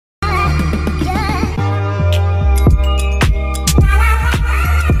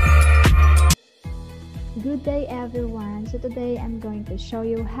Good day everyone. So today I'm going to show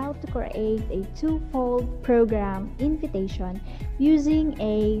you how to create a two-fold program invitation using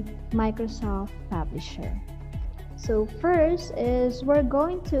a Microsoft Publisher. So first is we're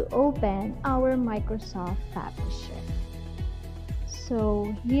going to open our Microsoft Publisher.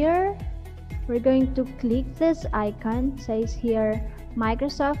 So here we're going to click this icon, says here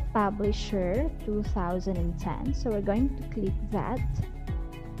Microsoft Publisher 2010. So we're going to click that.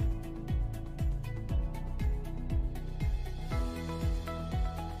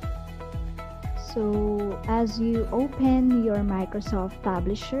 So as you open your Microsoft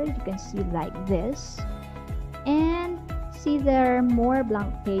Publisher, you can see like this, and see there are more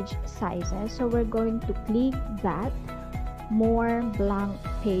blank page sizes. So we're going to click that, more blank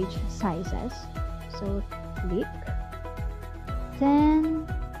page sizes. So click, then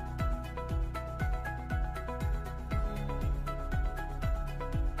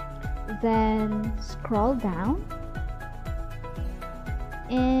scroll down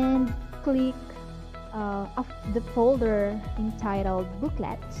and click of the folder entitled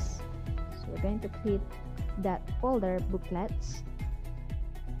Booklets. So we're going to click that folder, Booklets.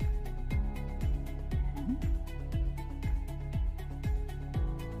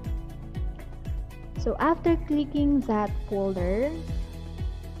 So after clicking that folder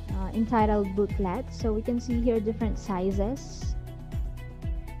entitled Booklets, so we can see here different sizes.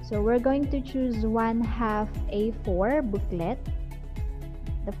 So we're going to choose 1/2 A4 booklet,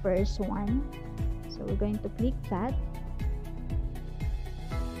 the first one. So we're going to click that.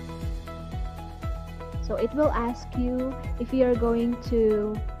 So it will ask you if you're going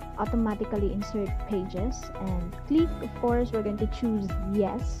to automatically insert pages, and click, of course, we're going to choose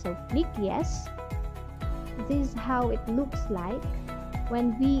yes. So click yes. This is how it looks like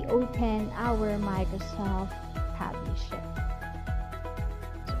when we open our Microsoft Publisher.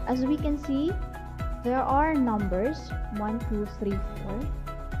 So as we can see, there are numbers 1, 2, 3, 4.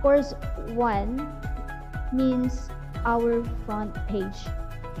 Of course, 1 means our front page,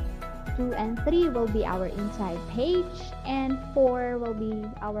 2 and 3 will be our inside page, and 4 will be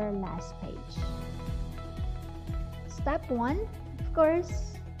our last page. Step 1, of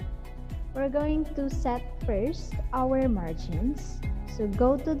course, we're going to set first our margins. So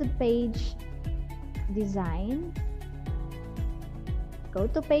go to the page design, go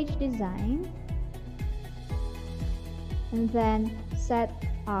to page design, and then set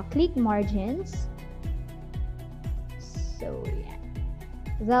click margins. So yeah,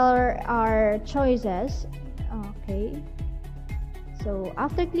 there are choices. Okay, so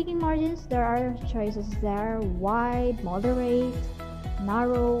after clicking margins, there are choices there: wide, moderate,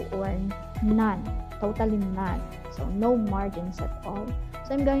 narrow, or none, totally none. So no margins at all.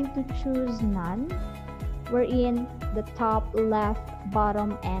 So I'm going to choose none, wherein the top, left,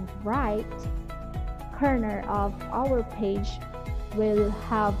 bottom, and right corner of our page will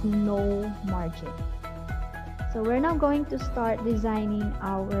have no margin. So we're now going to start designing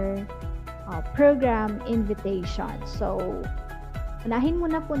our program invitation. So unahin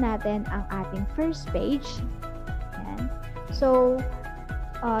muna po natin ang ating first page. Ayan. So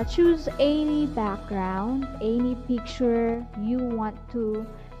choose any background, any picture you want to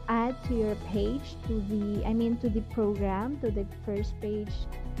add to your page, to the program, to the first page.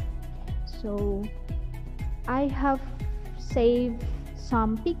 So I have saved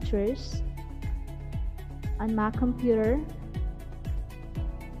some pictures on my computer.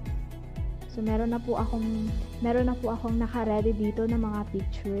 So meron na po akong naka-ready dito ng mga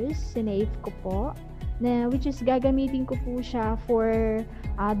pictures. Sinave ko po, which is gagamitin ko po siya for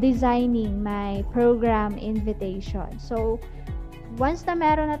designing my program invitation. So once na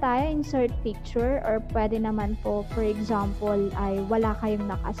meron na tayo, insert picture, or pwede naman po, for example, ay wala kayong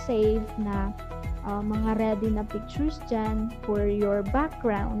naka-save na mga ready na pictures dyan for your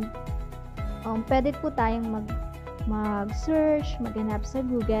background. Pwede po tayong mag-search, maghanap sa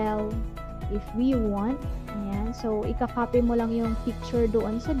Google if we want. Ayan. So, ika-copy mo lang yung picture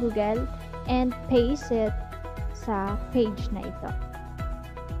doon sa Google and paste it sa page na ito.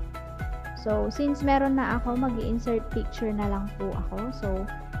 So, since meron na ako, mag-i-insert picture na lang po ako. So,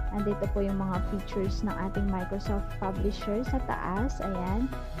 andito po yung mga features ng ating Microsoft Publisher sa taas. Ayan.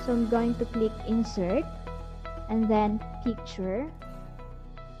 So, I'm going to click Insert and then Picture.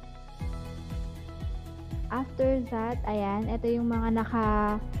 After that, ayan, ito yung mga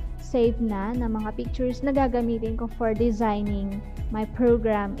naka-save na mga pictures na gagamitin ko for designing my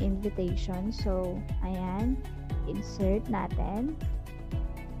program invitation. So, ayan, insert natin.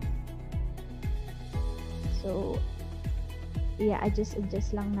 So,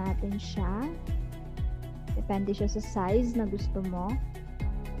 i-adjust lang natin siya. Depende siya sa size na gusto mo.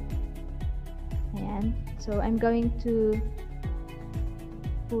 Ayan. So, I'm going to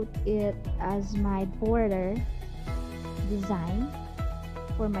put it as my border design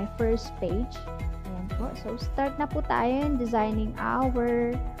for my first page. Ayan po. So, start na po tayo in designing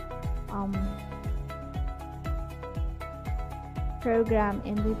our program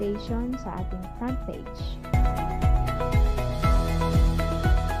invitation sa ating front page.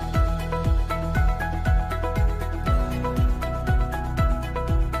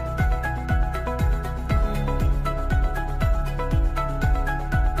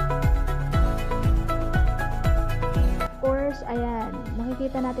 Ayan,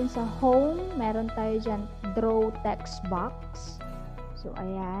 makikita natin sa home, meron tayo dyan draw text box. So,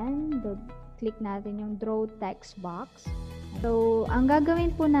 ayan, click natin yung draw text box. So, ang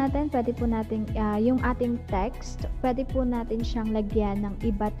gagawin po natin, pwede po natin, yung ating text, pwede po natin siyang lagyan ng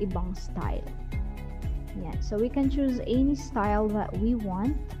iba't ibang style. Ayan, so we can choose any style that we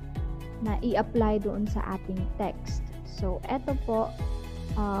want na i-apply doon sa ating text. So, eto po,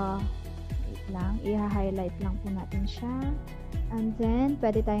 lang, i-highlight lang po natin siya. And then,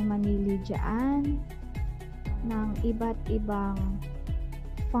 pwede tayong mamili dyan ng iba't ibang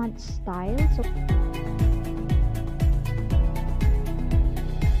font style. So,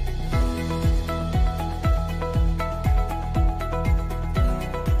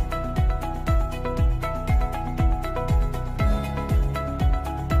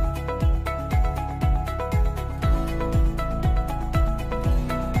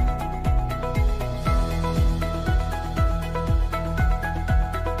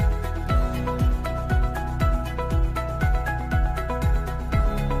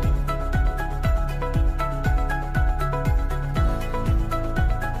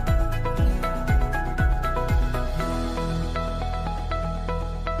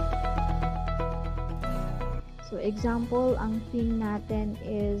 example, ang theme natin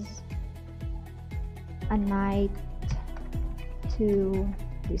is A Night to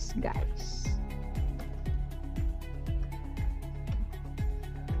Disguise.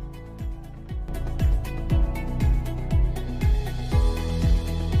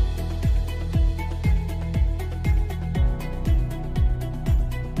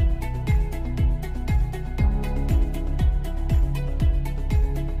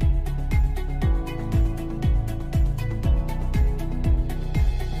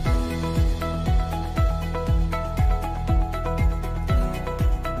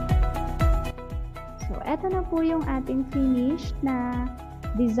 Ito na po yung ating finished na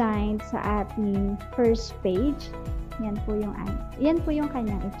design sa ating first page. Yan po yung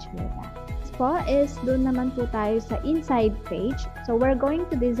kanyang itsura. Next po is doon naman po tayo sa inside page. So we're going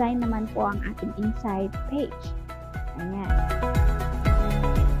to design naman po ang ating inside page. Ayan.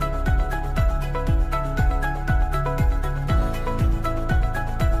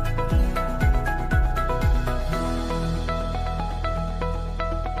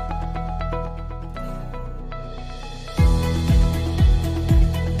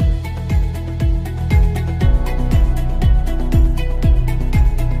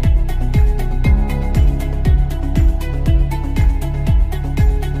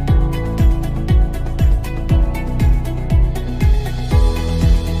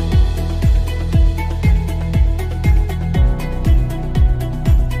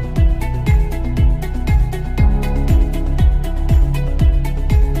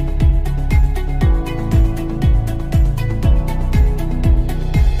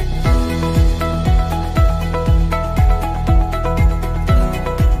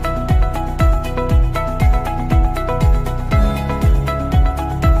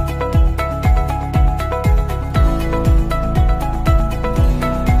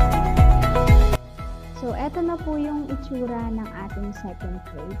 ng ating second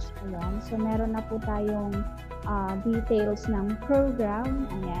page. Ayan. So, meron na po tayong details ng program.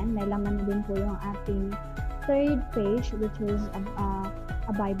 Ayan. May laman na din po yung ating third page, which is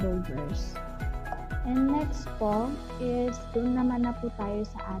a Bible verse. And next po is doon naman na po tayo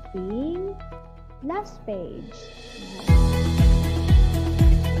sa ating last page. Ayan.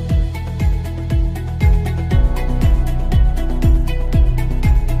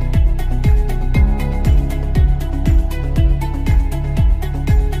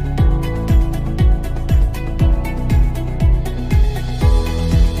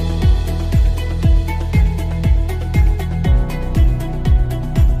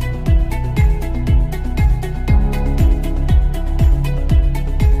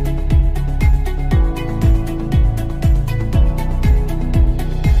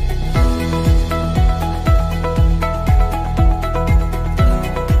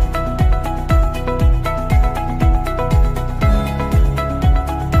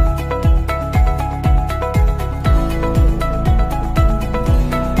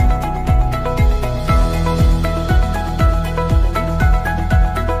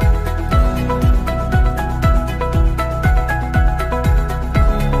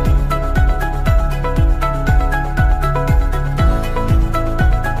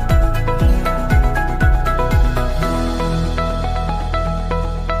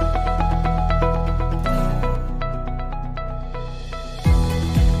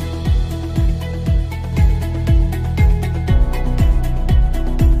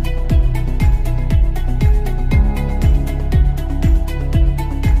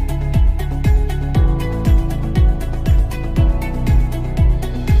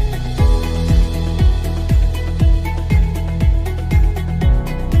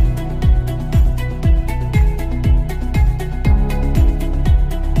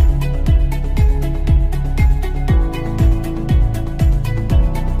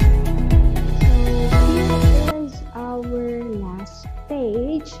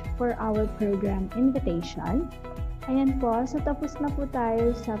 our program invitation. Ayan po, so tapos na po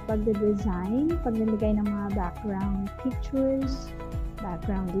tayo sa pagde-design, paglalagay ng mga background pictures,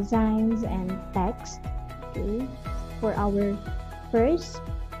 background designs, and text. Okay, for our first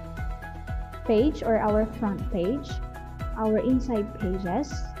page or our front page, our inside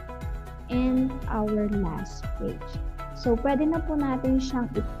pages, and our last page. So, pwede na po natin siyang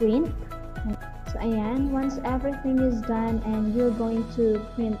i-print. So, ayan, once everything is done and you're going to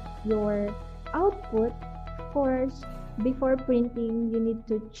print your output, of course, before printing, you need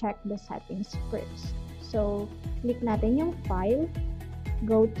to check the settings first. So, click natin yung file,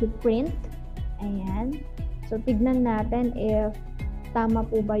 go to print, ayan. So, tignan natin if tama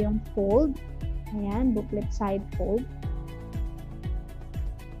po ba yung fold. Ayan, booklet side fold.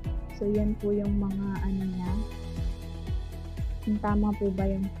 So, yan po yung mga ano niya. Kung tama po ba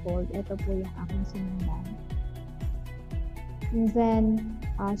yung fold, ito po yung aking sinundan. And then,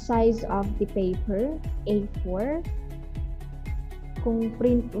 size of the paper, A4. Kung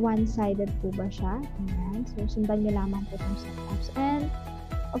print one-sided po ba siya. Ayan. So, sundan nyo lamang po itong steps. And,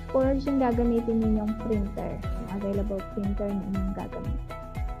 of course, yung gagamitin ninyong printer. Yung available printer na inyong gagamitin.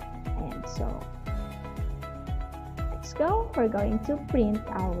 Ayan. So, let's go. We're going to print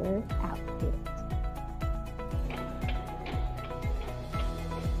our output.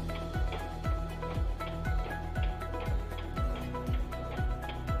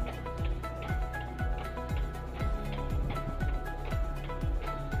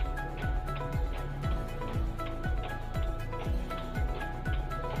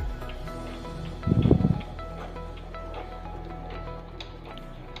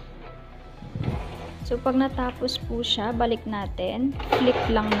 So, pag natapos po siya, balik natin. Flip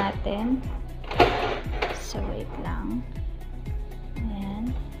lang natin. So, wait lang.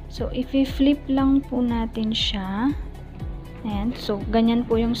 Ayan. So, if i-flip lang po natin siya. Ayan. So, ganyan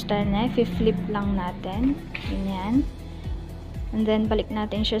po yung style na. If i-flip lang natin. Ganyan. And then, balik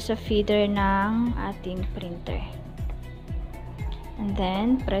natin siya sa feeder ng ating printer. And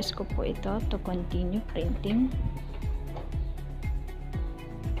then, press ko po ito to continue printing.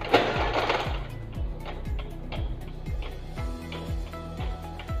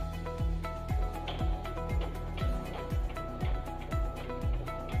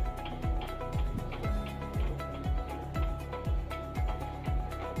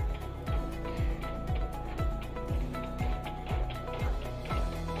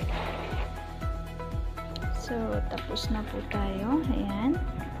 So, tapos na po tayo. Ayan.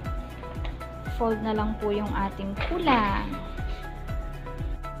 Fold na lang po yung ating kulang.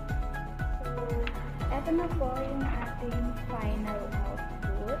 So, eto na po yung ating final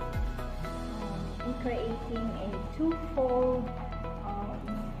output in creating a two-fold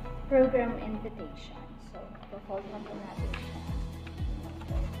program invitation. So, fold na po natin siya.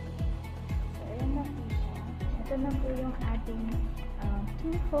 So, ayan na po siya. Ito na po yung ating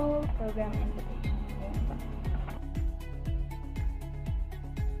two-fold program invitation. Ayan pa.